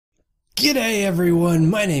G'day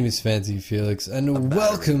everyone, my name is FancyFelix and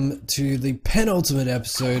welcome to the penultimate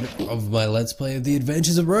episode of my Let's Play of the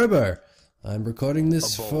Adventures of Robbo. I'm recording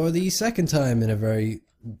this for the second time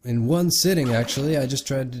in one sitting actually. I just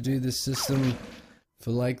tried to do this system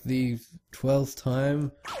for like the 12th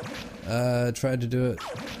time. Tried to do it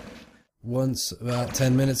once about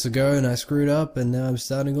 10 minutes ago and I screwed up and now I'm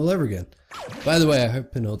starting all over again. By the way, I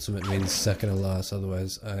hope penultimate means second to last,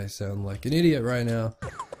 otherwise I sound like an idiot right now.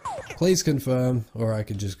 Please confirm, or I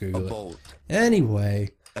could just Google it. Anyway,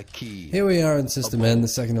 here we are in System N, the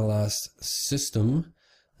second to last system,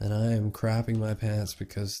 and I am crapping my pants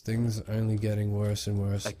because things are only getting worse and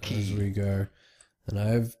worse as we go.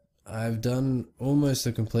 And I've done almost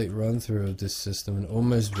a complete run through of this system and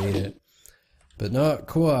almost beat it, but not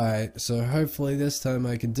quite. So hopefully this time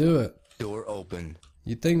I can do it. Door open.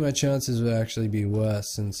 You'd think my chances would actually be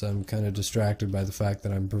worse since I'm kind of distracted by the fact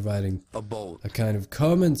that I'm providing a kind of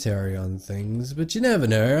commentary on things, but you never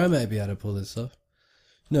know, I might be able to pull this off.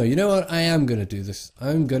 No, you know what, I am gonna do this.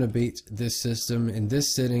 I'm gonna beat this system in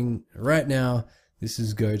this sitting right now. This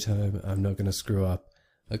is go time, I'm not gonna screw up.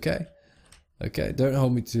 Okay? Okay, don't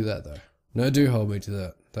hold me to that though. No, do hold me to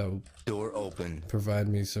that. That will door open. Provide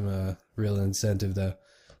me some real incentive there.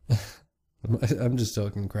 I'm just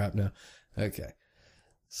talking crap now. Okay.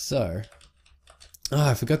 So,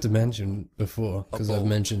 I forgot to mention before, because I've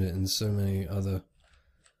mentioned it in so many other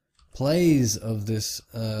plays of this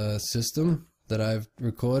system that I've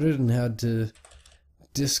recorded and had to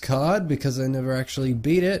discard because I never actually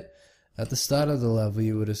beat it. At the start of the level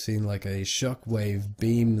you would have seen like a shockwave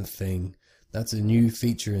beam thing. That's a new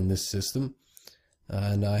feature in this system.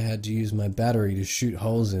 And I had to use my battery to shoot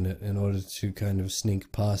holes in it in order to kind of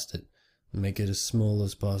sneak past it. Make it as small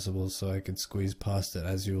as possible so I could squeeze past it,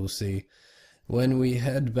 as you will see when we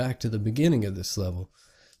head back to the beginning of this level.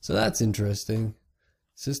 So that's interesting.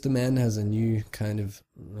 System N has a new kind of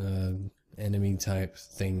enemy type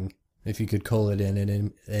thing, if you could call it an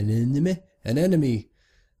enemy. An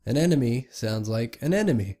enemy sounds like an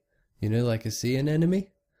enemy. You know, like a sea anemone?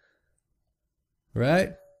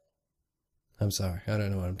 Right? I'm sorry, I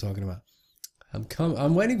don't know what I'm talking about.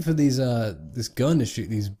 I'm waiting for these this gun to shoot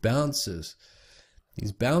these bouncers.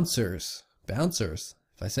 These bouncers.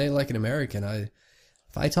 If I say it like an American, if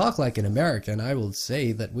I talk like an American, I will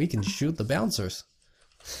say that we can shoot the bouncers.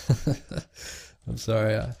 I'm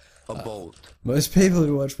sorry. Most people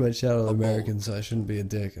who watch my channel are Americans, so I shouldn't be a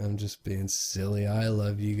dick. I'm just being silly. I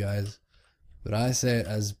love you guys. But I say it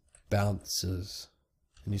as bouncers.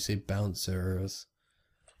 And you say bouncers.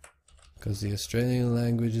 Because the Australian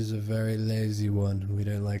language is a very lazy one. We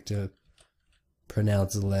don't like to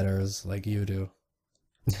pronounce letters like you do.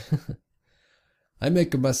 I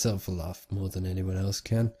make myself laugh more than anyone else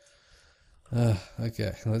can.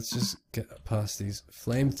 Okay, let's just get past these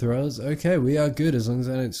flamethrowers. Okay, we are good as long as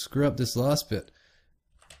I don't screw up this last bit.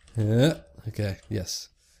 Okay, yes.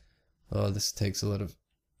 Oh, this takes a lot of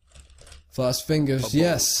fast fingers.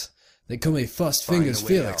 Yes! They call me Fast Fingers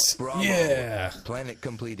Felix. Yeah! Planet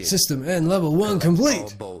completed. System N level 1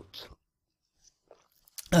 complete!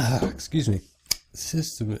 Excuse me.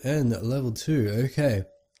 System N level 2, okay.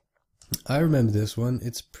 I remember this one.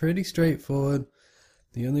 It's pretty straightforward.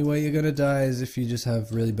 The only way you're gonna die is if you just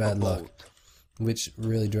have really bad luck. Which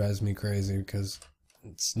really drives me crazy because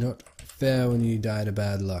it's not fair when you die to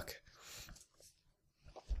bad luck.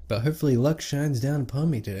 But hopefully luck shines down upon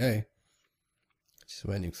me today. Just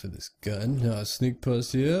waiting for this gun. Now sneak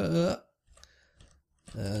past here.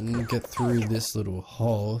 And get through this little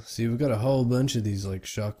hole. See, we've got a whole bunch of these like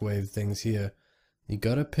shockwave things here. You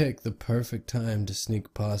gotta pick the perfect time to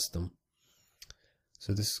sneak past them.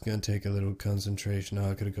 So this is gonna take a little concentration.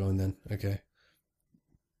 Oh, I could have gone then. Okay.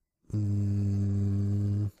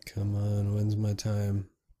 Come on, when's my time?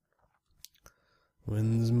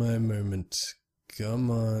 When's my moment? Come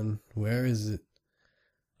on, where is it?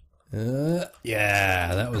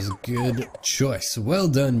 Yeah, that was a good choice. Well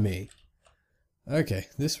done, me. Okay,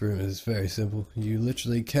 this room is very simple. You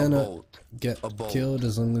literally cannot get killed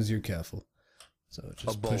as long as you're careful. So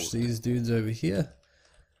just push these dudes over here.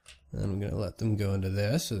 And I'm gonna let them go into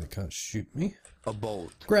there so they can't shoot me.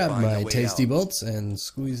 Grab my tasty bolts and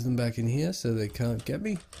squeeze them back in here so they can't get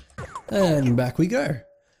me. And back we go.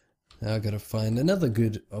 Now I gotta find another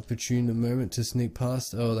good opportune moment to sneak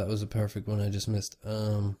past. Oh, that was a perfect one I just missed.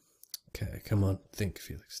 Okay, come on. Think,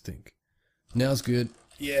 Felix, think. Now's good.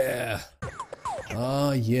 Yeah!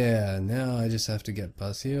 Oh, yeah. Now I just have to get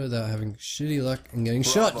past here without having shitty luck and getting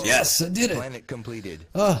shot. Yes, I did it! Planet completed.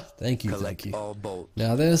 Oh, thank you, thank you.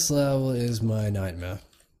 Now this level is my nightmare.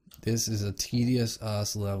 This is a tedious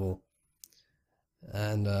ass level.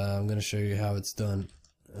 And I'm gonna show you how it's done.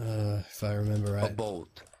 if I remember A right.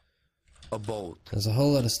 bolt. A bolt. There's a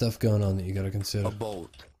whole lot of stuff going on that you gotta consider. A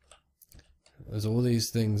bolt. There's all these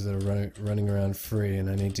things that are running around free, and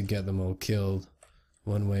I need to get them all killed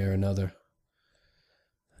one way or another.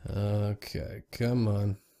 Okay, come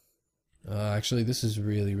on. Actually, this is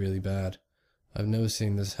really, really bad. I've never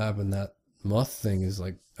seen this happen. That moth thing is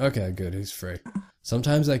like, okay, good, he's free.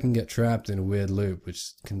 Sometimes I can get trapped in a weird loop,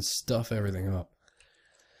 which can stuff everything up.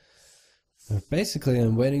 Basically,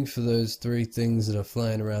 I'm waiting for those 3 things that are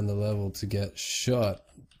flying around the level to get shot,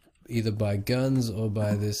 either by guns or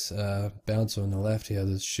by this bouncer on the left here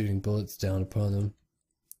that's shooting bullets down upon them.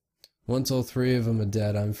 Once all 3 of them are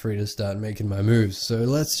dead, I'm free to start making my moves. So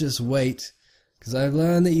let's just wait, because I've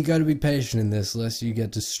learned that you got to be patient in this, lest you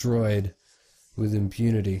get destroyed with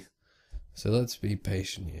impunity. So let's be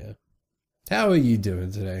patient here. How are you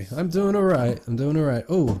doing today? I'm doing alright. I'm doing alright.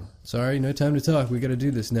 Oh, sorry, no time to talk. We got to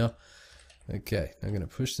do this now. Okay, I'm going to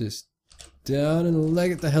push this down and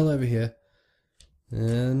leg it the hell over here.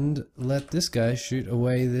 And let this guy shoot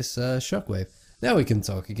away this shockwave. Now we can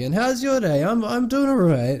talk again. How's your day? I'm doing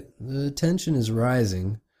alright. The tension is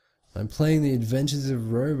rising. I'm playing the Adventures of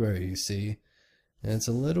Robbo, you see. And it's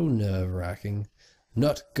a little nerve-wracking.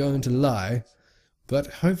 Not going to lie. But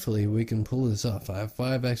hopefully we can pull this off. I have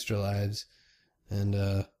 5 extra lives. And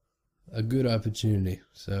a good opportunity.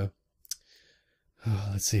 So,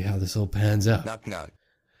 let's see how this all pans out. Knock knock.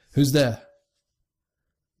 Who's there?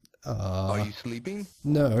 Are you sleeping?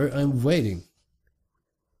 No, I'm waiting.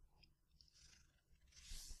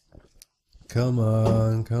 Come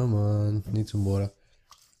on, come on. Need some water.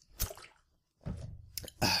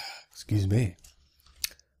 Excuse me.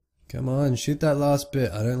 Come on, shoot that last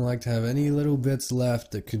bit. I don't like to have any little bits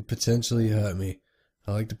left that could potentially hurt me.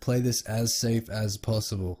 I like to play this as safe as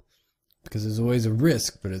possible. Because there's always a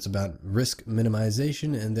risk, but it's about risk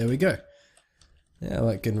minimization, and there we go. Now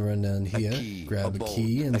I can run down here, grab a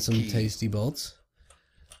key and some tasty bolts.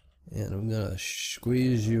 And I'm gonna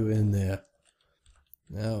squeeze you in there.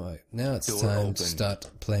 Now it's time to start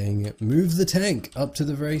playing it. Move the tank up to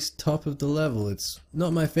the very top of the level. It's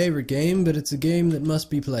not my favorite game, but it's a game that must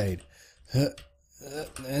be played.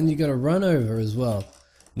 And you gotta run over as well.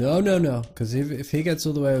 No, because if he gets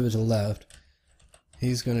all the way over to the left,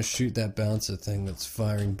 he's gonna shoot that bouncer thing that's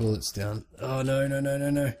firing bullets down. Oh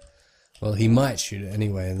no. Well, he might shoot it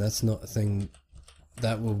anyway, and that's not a thing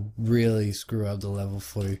that will really screw up the level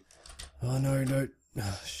for you. Oh no.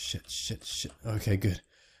 Oh, shit. Okay, good.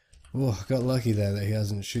 Oh, got lucky there that he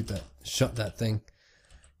hasn't shot that thing.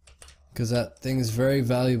 Because that thing is very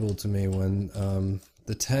valuable to me when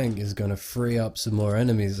the tank is going to free up some more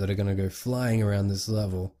enemies that are going to go flying around this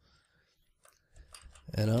level.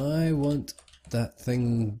 And I want that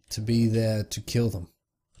thing to be there to kill them.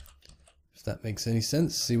 If that makes any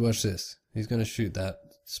sense. See, watch this. He's going to shoot that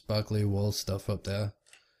sparkly wall stuff up there.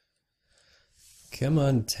 Come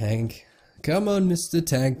on, tank. Come on, Mr.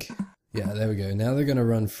 Tank. Yeah, there we go. Now they're gonna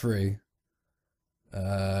run free.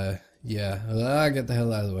 Yeah. Get the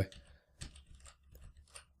hell out of the way.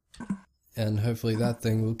 And hopefully that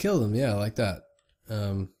thing will kill them. Yeah, like that.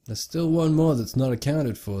 There's still one more that's not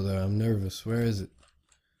accounted for, though. I'm nervous. Where is it?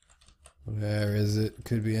 Where is it?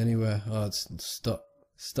 Could be anywhere. Oh, it's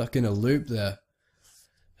stuck in a loop there.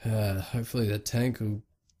 Hopefully the tank will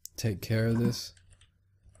take care of this.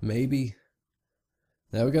 Maybe.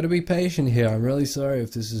 Now we gotta be patient here. I'm really sorry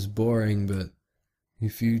if this is boring, but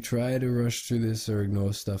if you try to rush through this or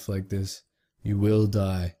ignore stuff like this, you will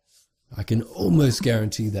die. I can almost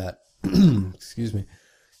guarantee that. Excuse me.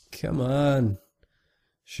 Come on.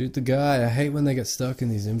 Shoot the guy. I hate when they get stuck in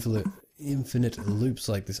these infinite loops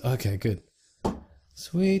like this. Okay, good.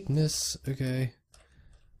 Sweetness. Okay.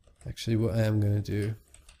 Actually, what I am gonna do,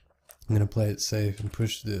 I'm gonna play it safe and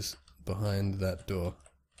push this behind that door.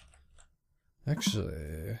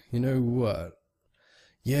 Actually, you know what?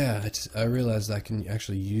 Yeah, I realized I can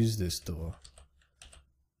actually use this door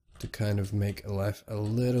to kind of make life a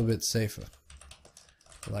little bit safer.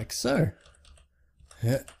 Like so.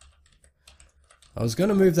 Yeah. I was going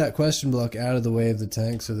to move that question block out of the way of the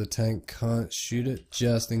tank so the tank can't shoot it,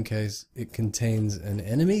 just in case it contains an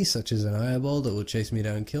enemy, such as an eyeball that will chase me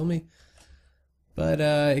down and kill me. But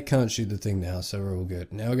it can't shoot the thing now, so we're all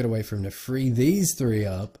good. Now we're going to wait for him to free these 3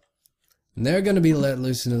 up. And they're going to be let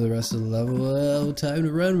loose into the rest of the level. Well, time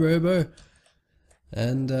to run, Robbo.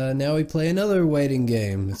 And now we play another waiting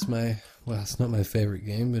game. It's not my favorite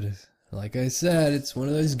game, but like I said, it's one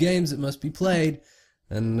of those games that must be played.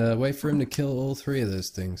 And wait for him to kill all 3 of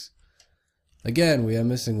those things. Again, we are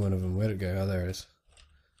missing one of them. Where'd it go? Oh, there it is.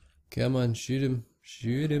 Come on, shoot him.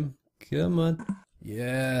 Shoot him. Come on.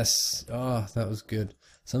 Yes. Oh, that was good.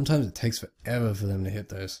 Sometimes it takes forever for them to hit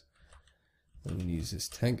those. I'm gonna use this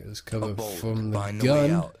tank as cover from the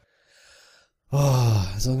gun.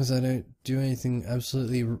 Oh, as long as I don't do anything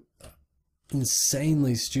absolutely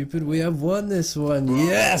insanely stupid, we have won this one. Bravo.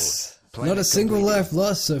 Yes! Not a single life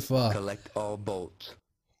lost so far. Collect all bolts.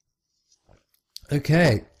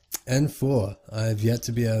 Okay, N4. I have yet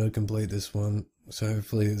to be able to complete this one, so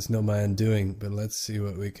hopefully it's not my undoing, but let's see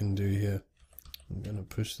what we can do here. I'm gonna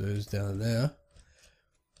push those down there.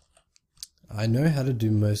 I know how to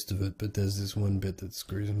do most of it, but there's this one bit that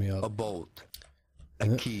screws me up. A bolt.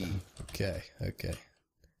 A key. Okay.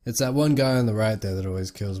 It's that one guy on the right there that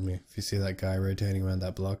always kills me. If you see that guy rotating around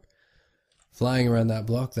that block. Flying around that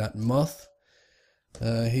block, that moth.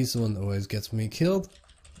 He's the one that always gets me killed.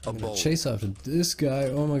 I'm gonna chase after this guy.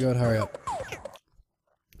 Oh my god, hurry up.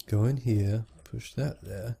 Go in here. Push that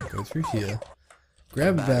there. Go through here.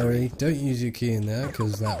 Grab a battery. Don't use your key in there,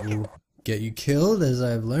 because that will get you killed, as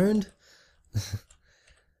I've learned.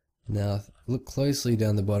 Now, look closely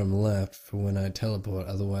down the bottom left for when I teleport,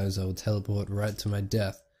 otherwise I will teleport right to my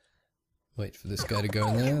death. Wait for this guy to go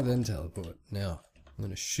in there, then teleport. Now, I'm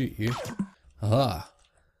gonna shoot you. Aha!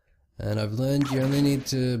 And I've learned you only need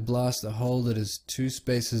to blast a hole that is 2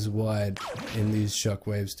 spaces wide in these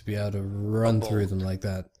shockwaves to be able to run through them like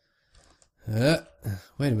that.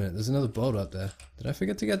 Wait a minute, there's another bolt up there. Did I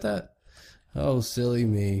forget to get that? Oh, silly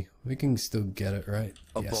me. We can still get it, right?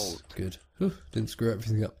 Yes, good. Whew, didn't screw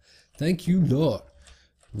everything up. Thank you, Lord.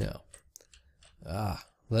 Now,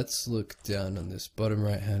 let's look down on this bottom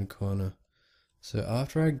right-hand corner. So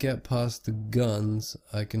after I get past the guns,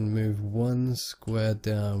 I can move 1 square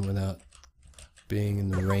down without being in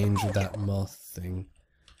the range of that moth thing.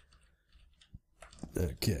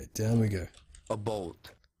 Okay, down we go. A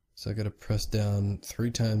bolt. So I gotta press down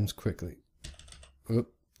 3 times quickly.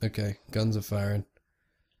 Oop, okay, guns are firing.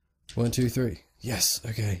 1, 2, 3. Yes,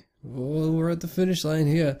 okay. Oh, we're at the finish line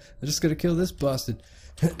here. I just gotta kill this bastard.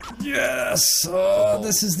 Yes! Oh,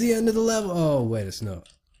 this is the end of the level. Oh, wait, it's not.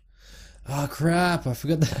 Oh, crap. I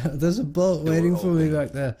forgot that. There's a bolt waiting for me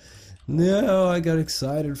back there. No, I got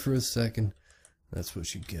excited for a second. That's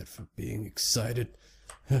what you get for being excited.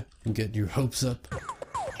 And getting your hopes up.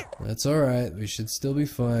 That's alright. We should still be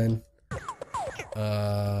fine.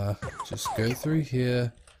 Just go through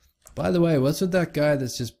here. By the way, what's with that guy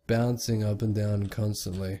that's just bouncing up and down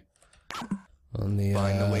constantly? On the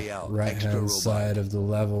right-hand side of the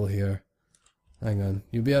level here. Hang on.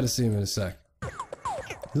 You'll be able to see him in a sec.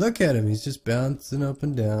 Look at him. He's just bouncing up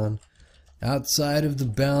and down. Outside of the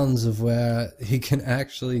bounds of where he can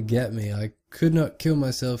actually get me. I could not kill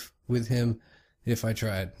myself with him if I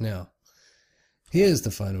tried. Now, here's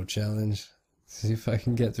the final challenge. See if I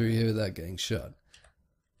can get through here without getting shot.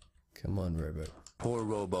 Come on, Robbo. Poor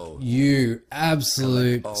Robbo. You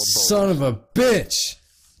absolute son of a bitch!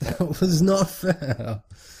 That was not fair.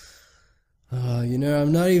 You know,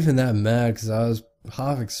 I'm not even that mad because I was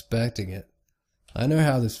half expecting it. I know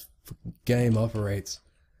how this game operates.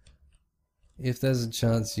 If there's a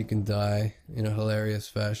chance you can die in a hilarious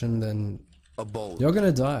fashion, then you're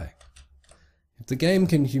gonna die. If the game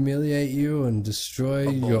can humiliate you and destroy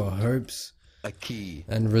your hopes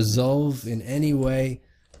and resolve in any way,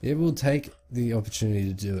 it will take the opportunity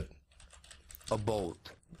to do it. A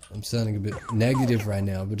bolt. I'm sounding a bit negative right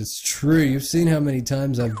now, but it's true. You've seen how many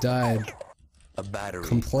times I've died a battery.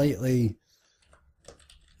 Completely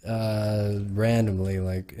randomly,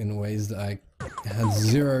 like in ways that I had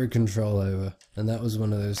zero control over. And that was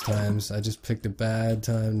one of those times. I just picked a bad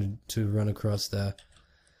time to run across there.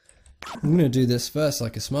 I'm gonna do this first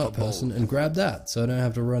like a smart person and grab that, so I don't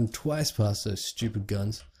have to run twice past those stupid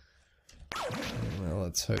guns. Well,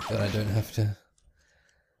 let's hope that I don't have to.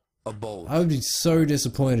 A bolt. I would be so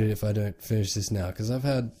disappointed if I don't finish this now, because I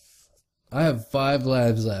have 5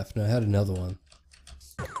 lives left, and I had another one.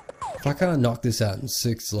 If I can't knock this out in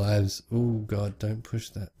 6 lives, oh god, don't push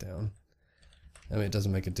that down. I mean, it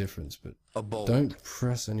doesn't make a difference, but don't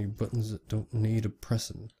press any buttons that don't need a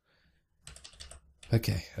pressing.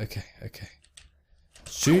 Okay.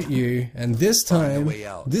 Shoot you, and this time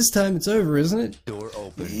it's over, isn't it? Door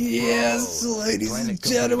open. Yes, ladies and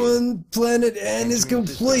gentlemen, Planet N is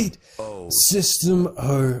complete. System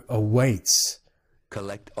O awaits.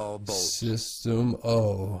 Collect all bolts. System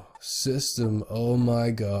O. System, oh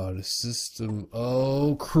my god. System,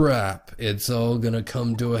 oh crap. It's all gonna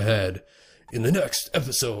come to a head in the next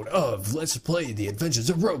episode of Let's Play The Adventures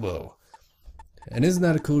of Robbo. And isn't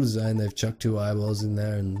that a cool design? They've chucked 2 eyeballs in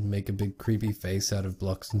there and make a big creepy face out of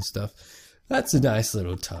blocks and stuff. That's a nice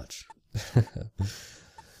little touch.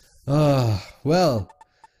 Well,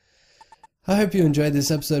 I hope you enjoyed this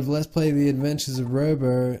episode of Let's Play The Adventures of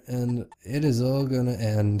Robbo, and it is all gonna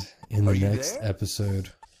end in the next episode.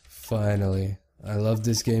 Finally. I love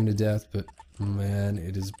this game to death, but man,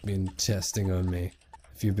 it has been testing on me.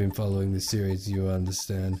 If you've been following the series, you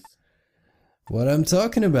understand what I'm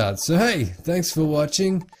talking about. So hey, thanks for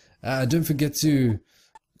watching. Don't forget to,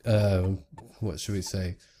 what should we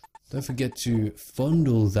say? Don't forget to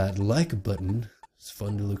fondle that like button. Is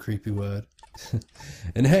fondle a creepy word?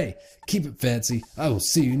 And hey, keep it fancy. I will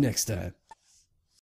see you next time.